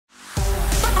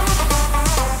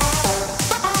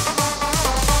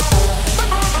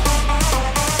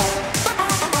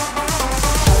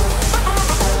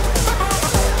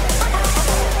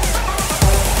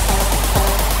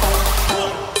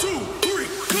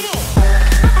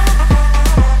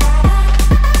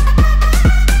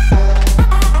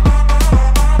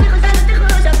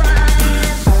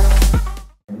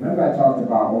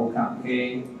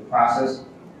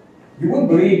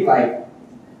believe, like,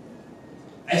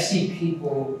 I see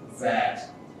people that,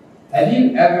 have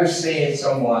you ever seen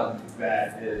someone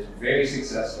that is very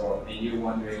successful and you're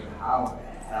wondering how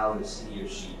the hell is he or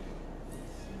she?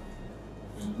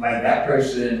 Like that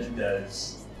person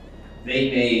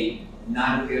they may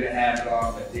not appear to have it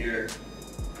all, but they're,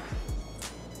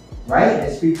 right?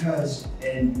 It's because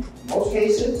in most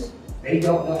cases, they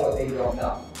don't know what they don't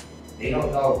know. They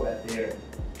don't know that they're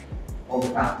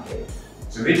overcomplicated.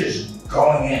 So they're just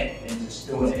going in and just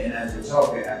doing it, and as a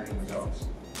result, they're having results.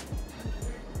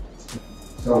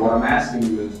 So what I'm asking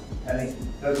you is, I think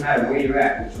it doesn't matter where you're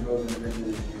at, which of those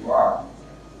individuals you are,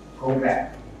 go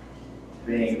back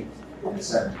being in the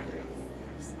 7th grade,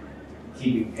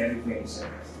 keeping everything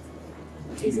simple.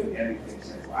 Keeping everything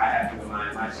simple. I have to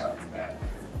remind myself of that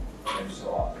every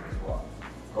so often as well.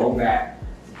 Go back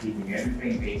to keeping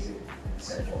everything basic and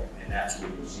simple, and that's where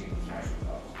you'll see the most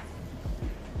results.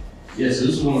 Yeah, so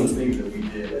this is one of the things that we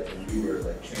did when we were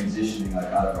transitioning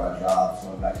out of our jobs,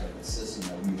 going back to the system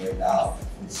that we laid out.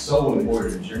 It's so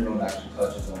important. Jerome actually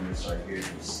touches on this right here.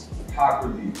 Just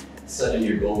properly setting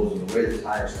your goals and the way the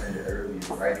tire standard early is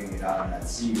writing it out in that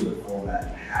singular format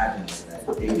and having that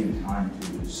daily time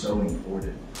to it is so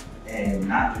important. And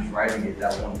not just writing it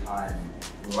that one time,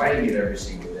 writing it every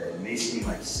single day. It may seem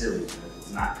like silly because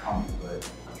it's not coming, but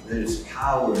there's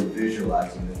power in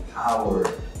visualizing, there's power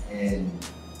in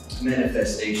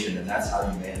manifestation, and that's how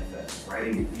you manifest.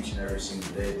 Writing it each and every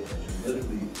single day because you're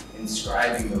literally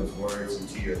inscribing those words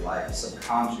into your life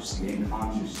subconsciously and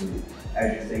consciously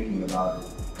as you're thinking about it.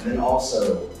 And then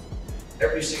also,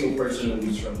 every single person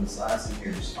who's from this last in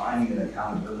here just finding an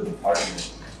accountability partner.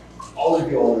 All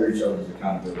of you all are each other's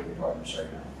accountability partners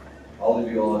right now. All of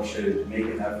you all should make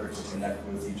an effort to connect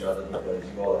with each other because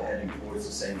you all are heading towards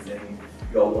the same thing.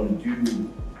 You all want to do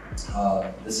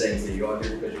the same thing. You're all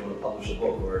here because you want to publish a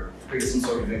book or create some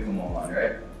sort of income online,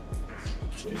 right?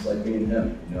 Just like me and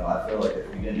him. I feel like if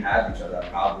we didn't have each other, I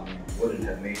probably wouldn't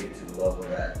have made it to the level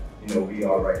that we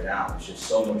are right now. It's just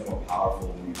so much more powerful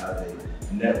when you have a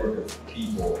network of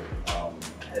people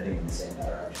heading in the same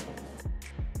direction.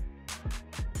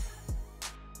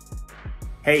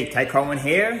 Hey, Ty Cohen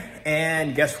here,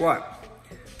 and guess what?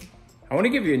 I want to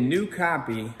give you a new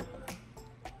copy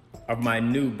of my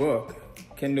new book,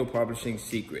 Kindle Publishing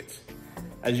Secrets.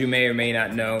 As you may or may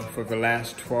not know, for the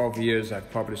last 12 years, I've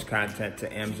published content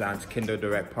to Amazon's Kindle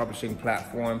Direct Publishing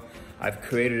platform. I've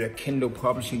created a Kindle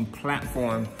Publishing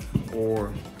platform,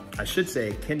 or I should say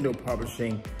a Kindle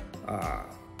Publishing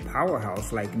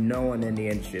powerhouse like no one in the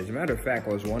industry. As a matter of fact,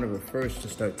 I was one of the first to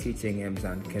start teaching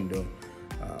Amazon Kindle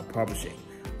Publishing.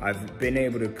 I've been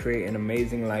able to create an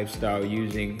amazing lifestyle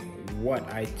using what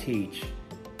I teach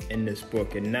in this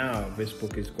book, and now this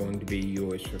book is going to be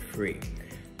yours for free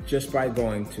just by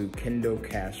going to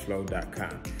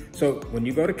KindleCashflow.com. So when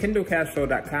you go to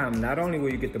KindleCashflow.com, not only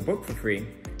will you get the book for free,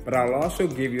 but I'll also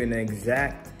give you an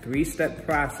exact 3-step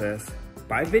process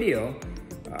by video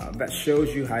that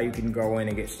shows you how you can go in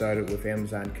and get started with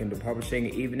Amazon Kindle Publishing,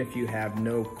 even if you have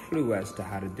no clue as to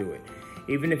how to do it,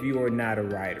 even if you are not a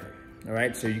writer. All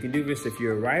right, so you can do this if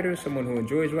you're a writer, someone who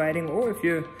enjoys writing, or if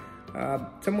you're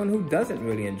someone who doesn't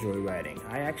really enjoy writing.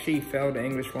 I actually failed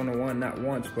English 101 not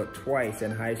once, but twice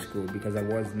in high school because I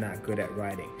was not good at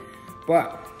writing.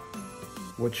 But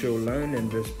what you'll learn in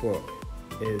this book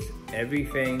is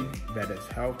everything that has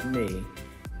helped me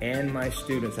and my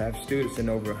students. I have students in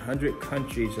over 100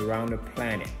 countries around the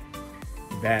planet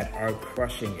that are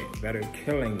crushing it, that are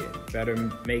killing it, that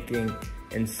are making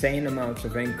insane amounts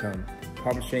of income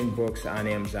publishing books on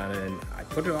Amazon. And I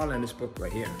put it all in this book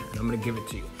right here, and I'm gonna give it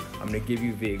to you. I'm gonna give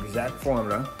you the exact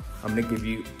formula. I'm gonna give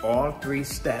you all 3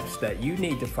 steps that you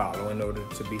need to follow in order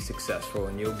to be successful,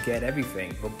 and you'll get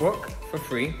everything, the book for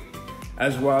free,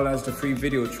 as well as the free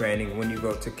video training when you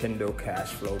go to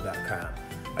KindleCashflow.com.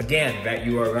 Again, that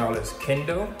URL is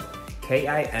Kindle,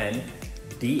 K-I-N-D-L-E,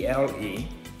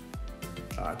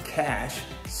 cash,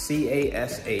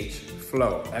 C-A-S-H,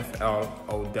 flow,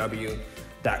 F-L-O-W.com.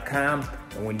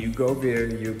 And when you go there,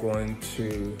 you're going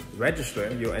to register.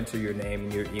 You'll enter your name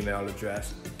and your email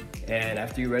address. And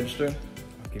after you register,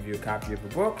 I'll give you a copy of the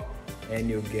book, and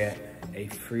you'll get a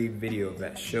free video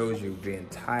that shows you the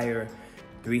entire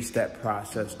 3-step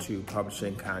process to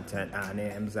publishing content on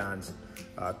Amazon's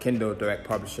Kindle Direct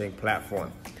Publishing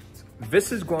platform.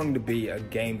 This is going to be a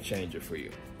game changer for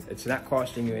you. It's not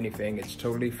costing you anything, it's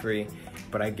totally free,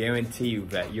 but I guarantee you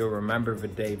that you'll remember the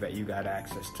day that you got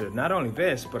access to not only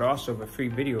this, but also the free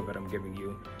video that I'm giving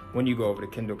you when you go over to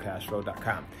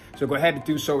KindleCashflow.com. So go ahead and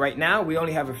do so right now. We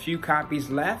only have a few copies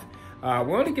left.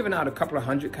 We're only giving out a couple of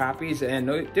 100 copies, and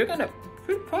they're gonna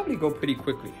probably go pretty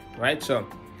quickly, right? So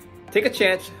take a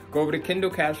chance. Go over to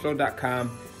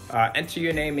KindleCashflow.com. Enter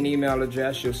your name and email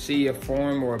address. You'll see a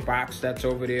form or a box that's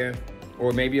over there,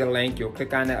 or maybe a link. You'll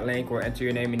click on that link or enter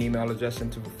your name and email address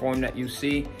into the form that you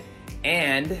see,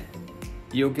 and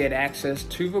you'll get access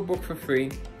to the book for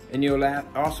free, and you'll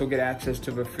also get access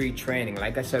to the free training.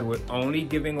 Like I said, we're only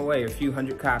giving away a few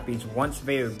hundred copies. Once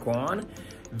they are gone,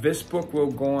 this book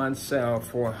will go on sale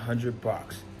for $100. All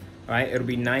right, it'll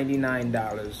be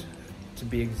 $99 to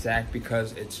be exact,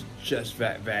 because it's just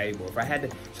that valuable. If I had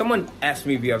to, someone asked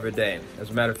me the other day, as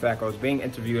a matter of fact, I was being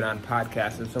interviewed on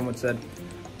podcasts, and someone said,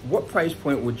 what price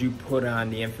point would you put on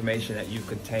the information that you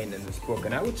contained in this book?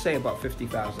 And I would say about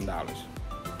 $50,000,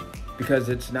 because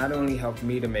it's not only helped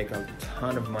me to make a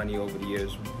ton of money over the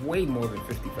years, way more than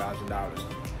 $50,000,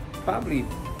 probably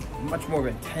much more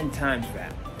than 10 times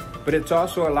that. But it's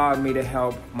also allowed me to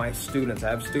help my students. I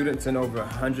have students in over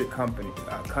 100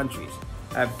 countries.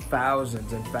 I have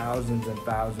thousands and thousands and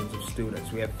thousands of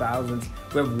students. We have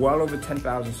well over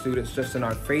 10,000 students just in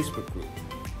our Facebook group.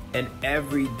 And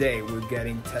every day we're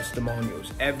getting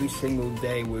testimonials. Every single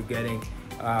day we're getting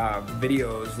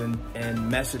videos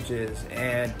and messages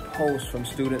and posts from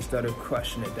students that are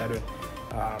crushing it, that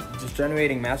are just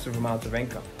generating massive amounts of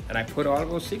income. And I put all of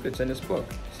those secrets in this book.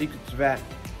 Secrets that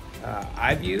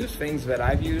I've used, things that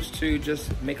I've used to just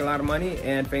make a lot of money,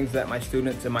 and things that my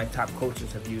students and my top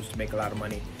coaches have used to make a lot of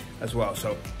money as well.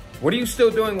 So what are you still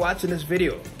doing watching this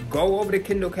video? Go over to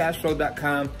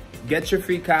KindleCashflow.com, get your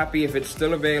free copy if it's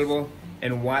still available,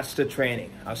 and watch the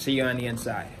training. I'll see you on the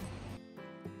inside.